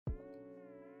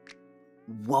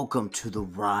Welcome to the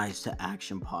Rise to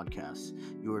Action podcast,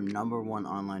 your number one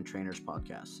online trainers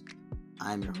podcast.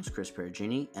 I'm your host, Chris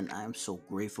Perugini, and I am so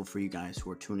grateful for you guys who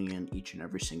are tuning in each and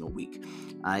every single week.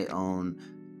 I own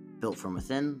Built From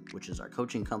Within, which is our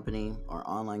coaching company, our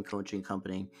online coaching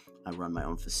company. I run my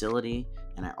own facility,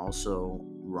 and I also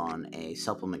run a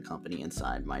supplement company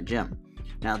inside my gym.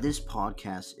 Now, this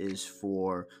podcast is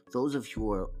for those of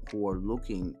you who are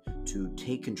looking to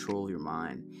take control of your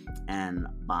mind and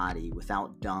body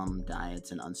without dumb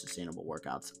diets and unsustainable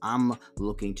workouts. I'm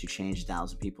looking to change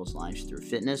 1,000 people's lives through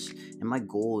fitness, and my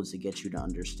goal is to get you to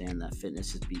understand that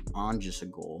fitness is beyond just a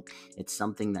goal. It's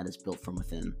something that is built from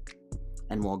within.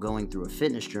 And while going through a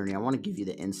fitness journey, I want to give you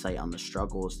the insight on the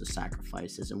struggles, the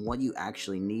sacrifices, and what you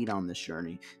actually need on this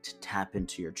journey to tap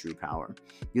into your true power.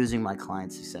 Using my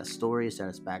client success stories that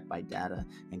is backed by data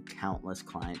and countless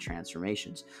client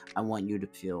transformations, I want you to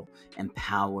feel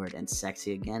empowered and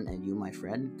sexy again, and you, my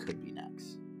friend, could be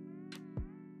next.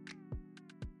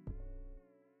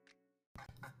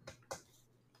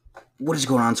 What is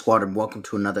going on, squad, and welcome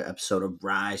to another episode of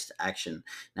Rise to Action.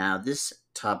 Now, this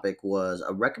topic was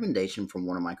a recommendation from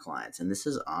one of my clients, and this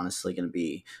is honestly going to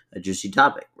be a juicy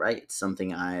topic, right? It's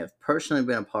something I have personally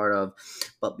been a part of.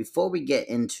 But before we get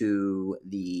into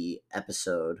the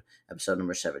episode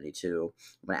number 72,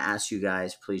 I'm going to ask you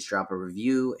guys, please drop a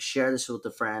review, share this with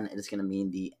a friend. It is going to mean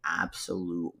the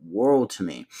absolute world to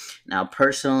me. Now,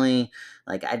 personally,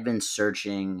 I've been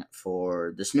searching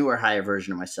for this newer, higher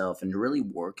version of myself and really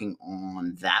working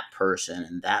on that person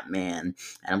and that man,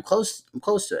 and I'm close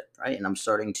to it, right? And I'm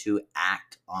starting to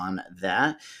act on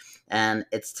that. And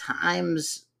it's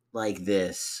times like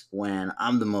this when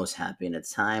I'm the most happy, and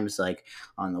it's times like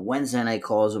on the Wednesday night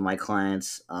calls with my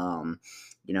clients,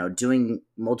 doing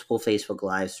multiple Facebook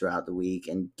Lives throughout the week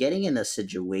and getting in a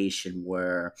situation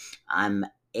where I'm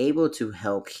able to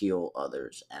help heal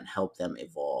others and help them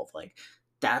evolve.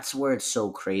 That's where it's so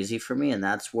crazy for me, and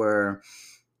that's where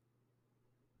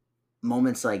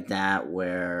moments like that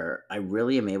where I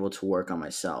really am able to work on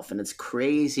myself. And it's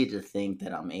crazy to think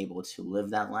that I'm able to live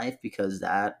that life, because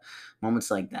that moments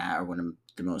like that are when I'm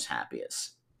the most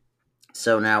happiest.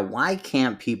 So now, why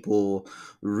can't people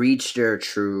reach their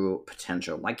true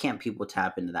potential? Why can't people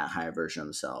tap into that higher version of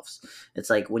themselves? It's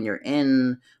like when you're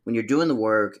doing the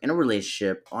work in a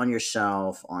relationship, on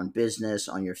yourself, on business,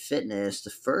 on your fitness, the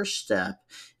first step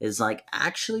is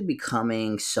actually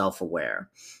becoming self-aware.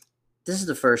 This is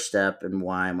the first step, and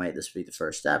why might this be the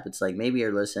first step? It's like maybe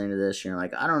you're listening to this and you're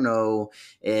like, I don't know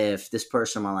if this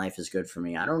person in my life is good for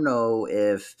me. I don't know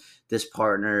if this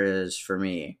partner is for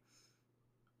me.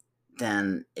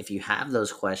 Then if you have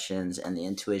those questions and the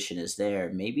intuition is there,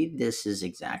 maybe this is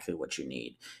exactly what you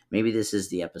need. Maybe this is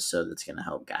the episode that's going to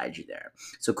help guide you there.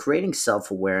 So creating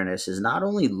self-awareness is not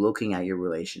only looking at your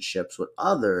relationships with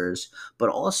others, but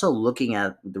also looking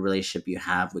at the relationship you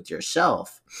have with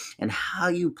yourself and how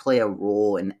you play a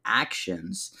role in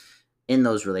actions in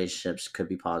those relationships. Could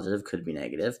be positive, could be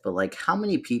negative, but how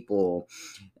many people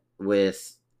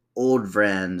with old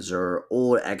friends or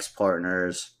old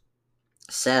ex-partners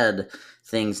said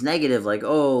things negative,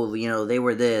 they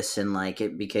were this, and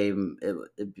it became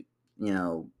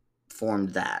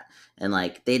formed that, and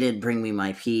they didn't bring me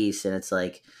my peace. And it's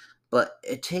but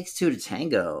it takes two to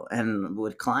tango. And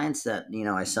with clients that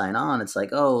I sign on, it's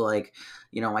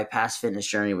my past fitness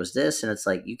journey was this, and it's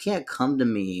you can't come to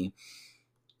me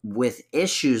with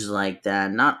issues like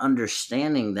that, not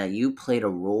understanding that you played a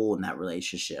role in that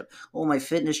relationship. Oh, my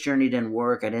fitness journey didn't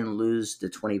work. I didn't lose the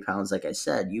 20 pounds. Like I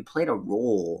said, you played a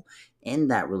role in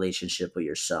that relationship with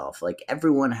yourself.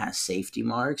 Everyone has safety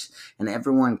marks, and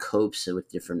everyone copes with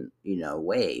different,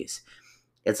 ways.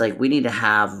 It's we need to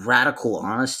have radical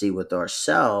honesty with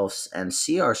ourselves and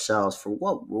see ourselves for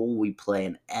what role we play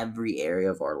in every area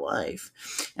of our life.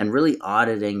 And really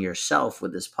auditing yourself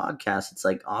with this podcast, it's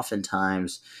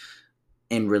oftentimes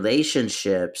in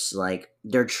relationships,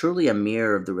 they're truly a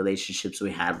mirror of the relationships we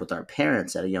had with our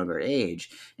parents at a younger age.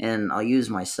 And I'll use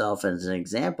myself as an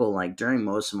example. During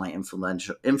most of my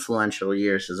influential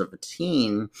years as a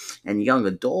teen and young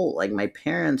adult, my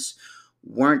parents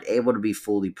weren't able to be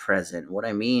fully present. What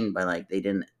I mean by they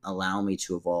didn't allow me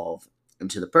to evolve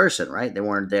into the person, right? They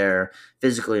weren't there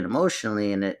physically and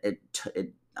emotionally, and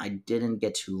I didn't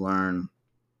get to learn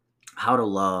how to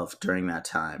love during that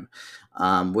time,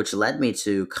 which led me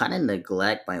to kind of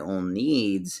neglect my own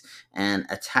needs and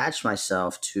attach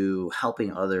myself to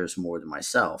helping others more than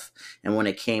myself. And when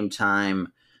it came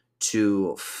time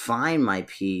to find my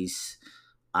peace,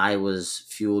 I was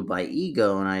fueled by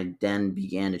ego, and I then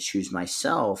began to choose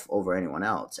myself over anyone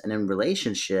else. And in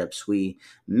relationships, we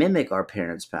mimic our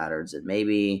parents' patterns. And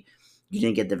maybe you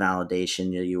didn't get the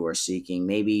validation that you were seeking.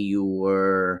 Maybe you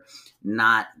were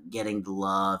not getting the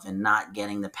love and not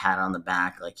getting the pat on the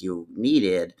back like you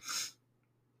needed.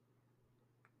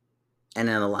 And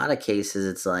in a lot of cases,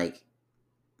 it's like,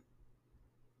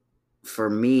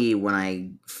 for me, when I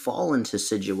fall into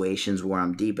situations where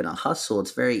I'm deep in a hustle,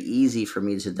 it's very easy for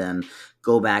me to then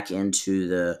go back into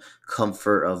the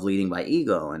comfort of leading by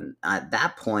ego. And at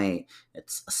that point,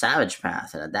 it's a savage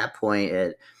path. And at that point,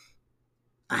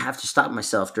 I have to stop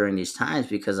myself during these times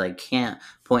because I can't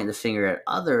point the finger at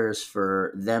others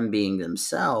for them being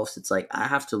themselves. It's like I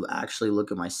have to actually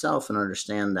look at myself and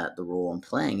understand that the role I'm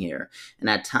playing here. And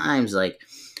at times, like,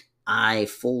 I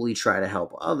fully try to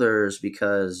help others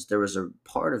because there was a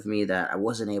part of me that I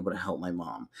wasn't able to help my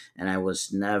mom, and I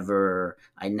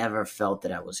never felt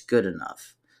that I was good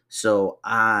enough. So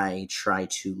I try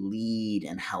to lead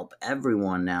and help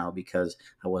everyone now because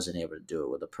I wasn't able to do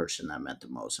it with the person that meant the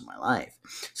most in my life.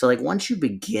 So, like, once you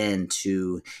begin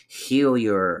to heal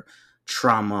your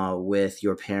trauma with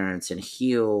your parents and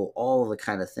heal all the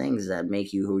kind of things that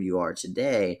make you who you are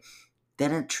today,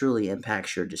 then it truly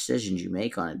impacts your decisions you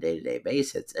make on a day-to-day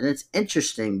basis. And it's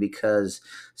interesting because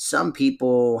some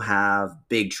people have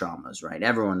big traumas, right?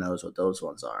 Everyone knows what those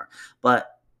ones are. But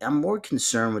I'm more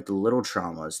concerned with the little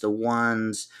traumas, the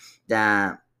ones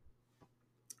that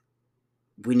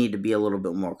we need to be a little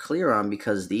bit more clear on,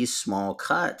 because these small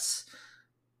cuts,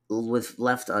 with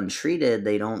left untreated,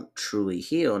 they don't truly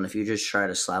heal. And if you just try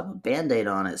to slap a band-aid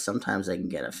on it, sometimes they can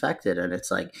get affected. And it's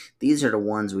like, these are the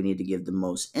ones we need to give the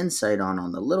most insight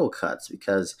on the little cuts.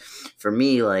 Because for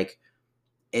me, like,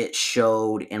 it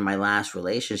showed in my last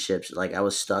relationships, like, I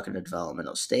was stuck in a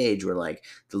developmental stage where, like,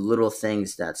 the little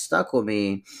things that stuck with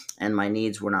me and my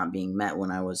needs were not being met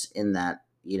when I was in that,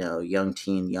 young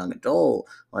teen, young adult,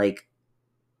 like,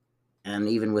 and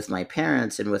even with my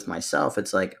parents and with myself,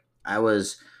 it's like I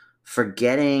was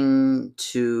forgetting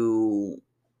to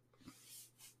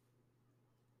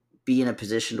be in a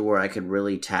position to where I could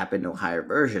really tap into a higher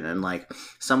version. And, like,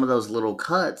 some of those little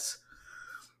cuts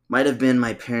might have been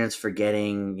my parents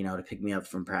forgetting, to pick me up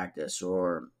from practice,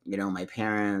 or, my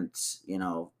parents,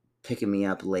 picking me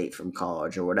up late from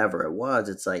college, or whatever it was.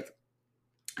 It's like,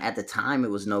 at the time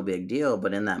it was no big deal,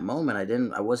 but in that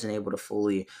moment I wasn't able to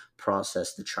fully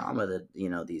process the trauma that,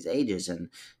 these ages. And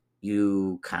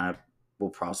you kind of will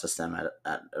process them at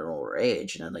an older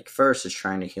age. And then, like, first is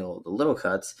trying to heal the little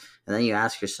cuts, and then you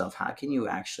ask yourself, how can you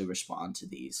actually respond to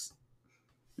these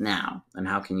now, and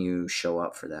how can you show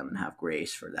up for them and have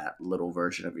grace for that little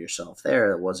version of yourself there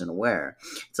that wasn't aware.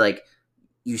 It's like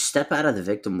you step out of the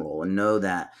victim role and know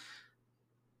that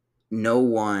no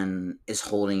one is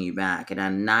holding you back. And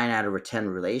on 9 out of 10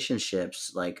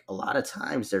 relationships, like, a lot of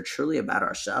times they're truly about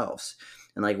ourselves.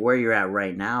 And, like, where you're at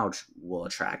right now will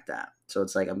attract that. So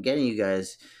it's like, I'm getting you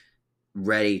guys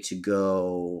ready to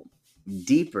go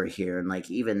deeper here. And, like,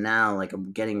 even now, like,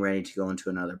 I'm getting ready to go into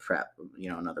another prep,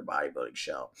 another bodybuilding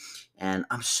show. And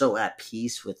I'm so at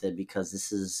peace with it because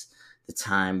this is the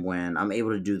time when I'm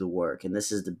able to do the work. And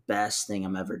this is the best thing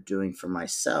I'm ever doing for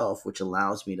myself, which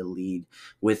allows me to lead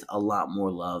with a lot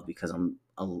more love because I'm,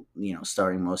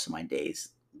 starting most of my days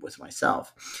with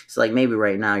myself. So, like, maybe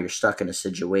right now you're stuck in a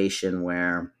situation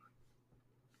where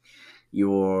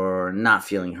you're not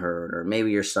feeling heard, or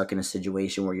maybe you're stuck in a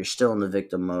situation where you're still in the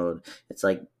victim mode. It's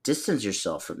like, distance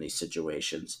yourself from these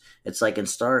situations. It's like, and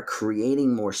start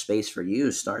creating more space for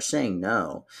you. Start saying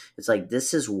no. It's like,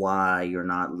 this is why you're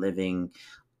not living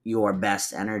your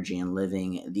best energy and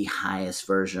living the highest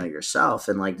version of yourself.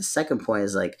 And, like, the second point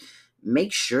is, like,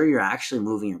 make sure you're actually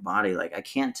moving your body. Like, I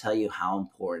can't tell you how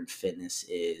important fitness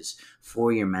is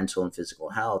for your mental and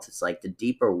physical health. It's like the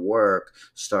deeper work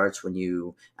starts when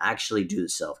you actually do the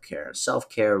self-care.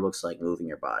 Self-care looks like moving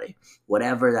your body.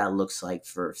 Whatever that looks like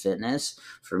for fitness,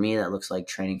 for me, that looks like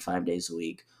training 5 days a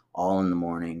week, all in the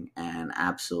morning, and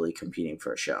absolutely competing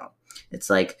for a show. It's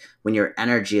like when your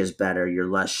energy is better,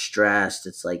 you're less stressed.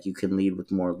 It's like you can lead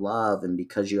with more love. And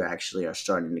because you actually are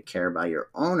starting to care about your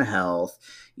own health,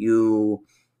 you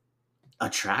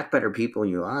attract better people in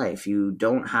your life. You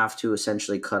don't have to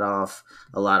essentially cut off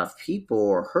a lot of people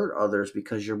or hurt others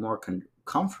because you're more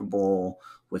comfortable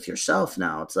with yourself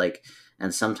now. It's like,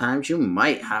 and sometimes you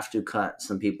might have to cut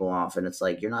some people off. And it's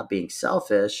like, you're not being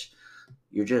selfish.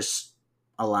 You're just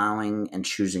allowing and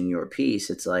choosing your peace.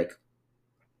 It's like,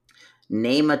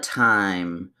 name a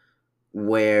time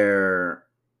where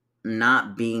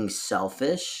not being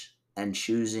selfish and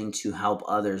choosing to help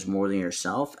others more than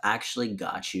yourself actually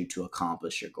got you to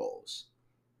accomplish your goals.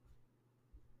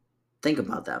 Think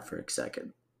about that for a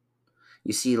second.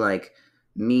 You see, like,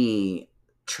 me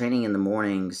training in the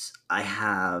mornings I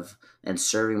have and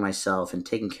serving myself and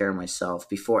taking care of myself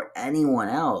before anyone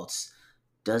else,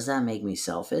 does that make me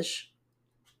selfish?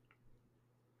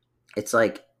 It's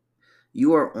like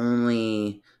you are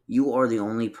the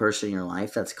only person in your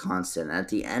life that's constant. At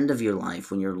the end of your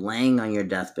life, when you're laying on your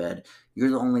deathbed,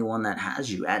 you're the only one that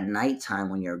has you. At nighttime,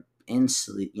 when you're in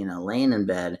sleep, laying in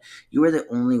bed, you are the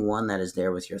only one that is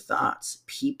there with your thoughts.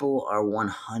 People are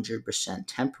 100%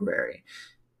 temporary.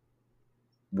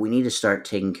 We need to start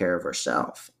taking care of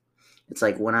ourselves. It's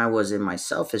like when I was in my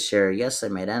selfish area, yes, I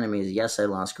made enemies. Yes, I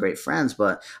lost great friends,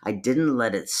 but I didn't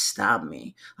let it stop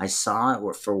me. I saw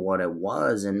it for what it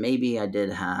was. And maybe I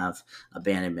did have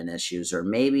abandonment issues, or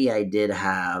maybe I did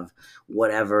have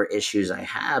whatever issues I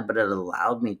had, but it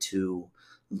allowed me to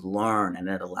learn, and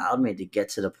it allowed me to get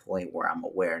to the point where I'm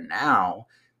aware now.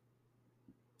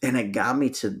 And it got me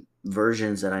to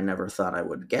versions that I never thought I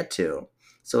would get to.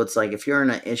 So it's like if you're in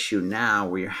an issue now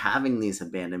where you're having these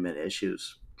abandonment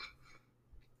issues,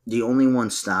 the only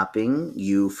one stopping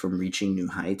you from reaching new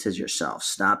heights is yourself.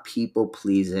 Stop people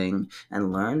pleasing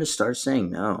and learn to start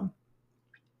saying no.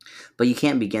 But you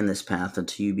can't begin this path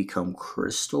until you become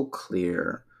crystal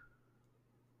clear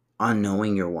on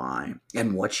knowing your why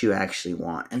and what you actually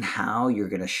want and how you're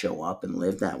going to show up and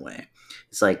live that way.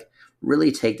 It's like,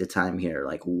 really take the time here.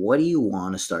 Like, what do you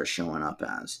want to start showing up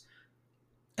as?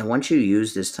 And once you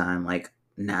use this time, like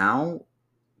now,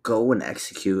 go and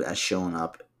execute as showing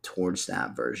up towards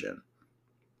that version.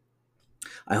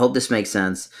 I hope this makes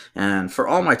sense. And for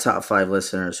all my top 5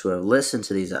 listeners who have listened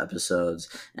to these episodes,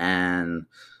 and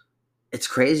it's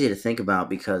crazy to think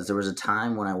about because there was a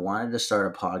time when I wanted to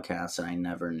start a podcast and I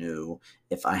never knew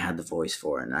if I had the voice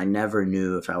for it. And I never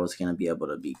knew if I was going to be able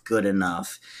to be good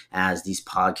enough as these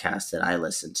podcasts that I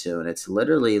listen to. And it's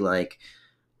literally like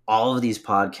all of these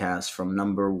podcasts from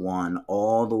number 1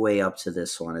 all the way up to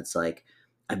this one. It's like,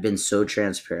 I've been so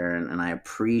transparent, and I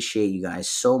appreciate you guys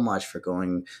so much for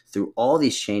going through all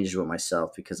these changes with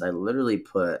myself, because I literally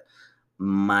put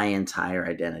my entire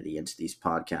identity into these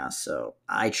podcasts. So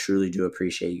I truly do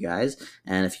appreciate you guys.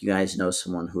 And if you guys know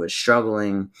someone who is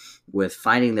struggling with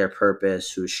finding their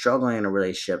purpose, who's struggling in a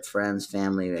relationship, friends,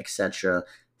 family, etc.,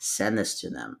 send this to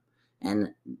them and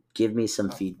give me some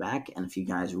feedback. And if you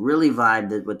guys really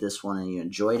vibed with this one and you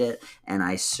enjoyed it and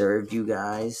I served you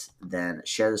guys, then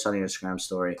share this on your Instagram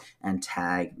story and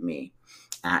tag me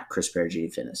at Chris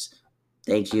Perugini Fitness.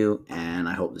 Thank you, and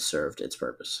I hope this served its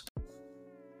purpose.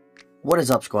 What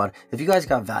is up, squad? If you guys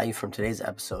got value from today's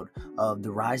episode of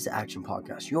the Rise to Action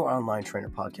podcast, your online trainer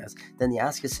podcast, then the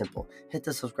ask is simple. Hit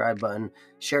the subscribe button,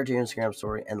 share it to your Instagram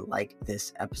story, and like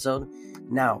this episode.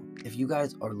 Now, if you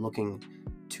guys are looking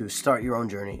to start your own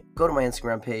journey, go to my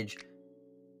Instagram page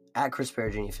at Chris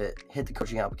Perugini Fit, hit the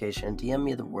coaching application, and DM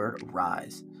me the word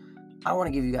RISE. I want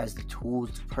to give you guys the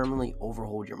tools to permanently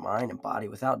overhaul your mind and body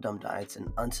without dumb diets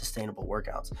and unsustainable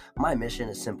workouts. My mission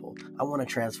is simple. I want to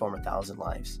transform 1,000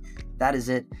 lives. That is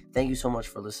it. Thank you so much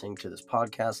for listening to this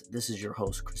podcast. This is your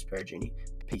host, Chris Perugini.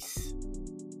 Peace.